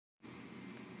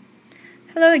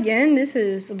Hello again, this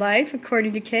is Life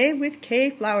According to Kay with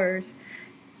Kay Flowers,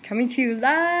 coming to you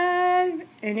live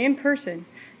and in person.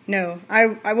 No,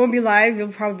 I won't be live, you'll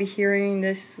probably be hearing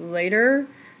this later.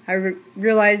 I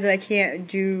realize that I can't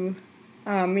do,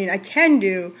 I can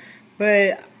do,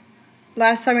 but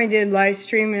last time I did live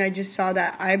stream and I just saw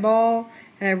that eyeball,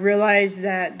 and I realized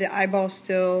that the eyeball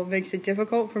still makes it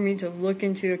difficult for me to look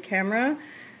into a camera.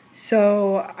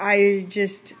 So I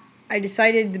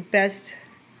decided the best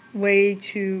way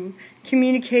to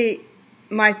communicate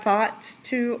my thoughts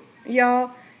to y'all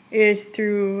is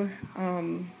through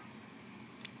a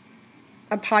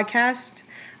podcast.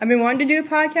 I've been wanting to do a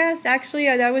podcast. Actually,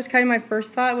 that was kind of my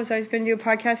first thought, was I was going to do a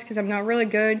podcast because I'm not really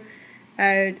good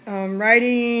at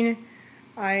writing.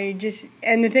 And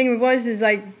the thing is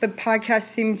like the podcast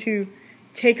seemed to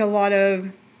take a lot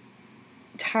of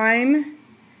time,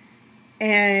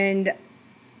 and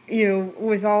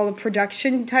with all the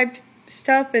production type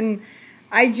stuff, and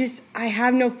I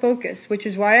have no focus, which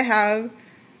is why I have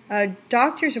a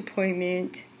doctor's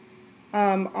appointment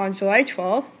on July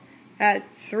 12th at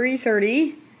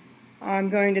 3:30. I'm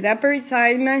going to that very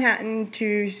side of Manhattan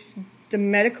to the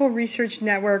Medical Research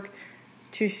Network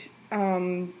to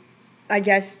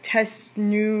test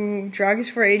new drugs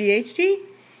for ADHD.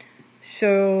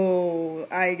 So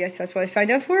I guess that's what I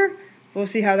signed up for. We'll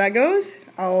see how that goes.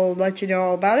 I'll let you know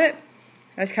all about it.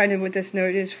 That's kind of what this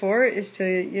note is for, is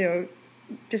to,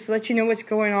 just let you know what's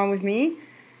going on with me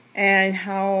and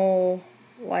how,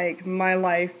 my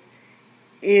life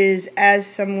is as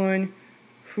someone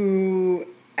who,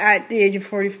 at the age of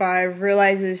 45,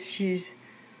 realizes she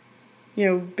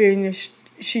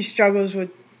struggles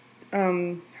with,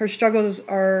 her struggles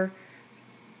are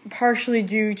partially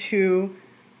due to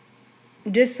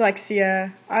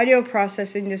dyslexia, audio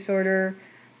processing disorder,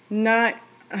 not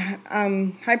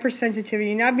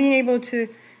hypersensitivity, not being able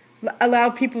to allow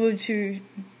people to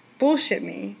bullshit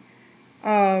me,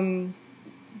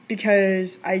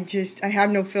 because I have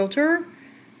no filter,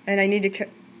 and I need to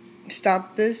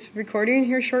stop this recording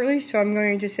here shortly. So I'm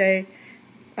going to say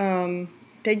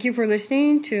thank you for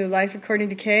listening to Life According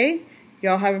to Kay.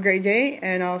 Y'all have a great day,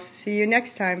 and I'll see you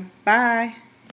next time. Bye.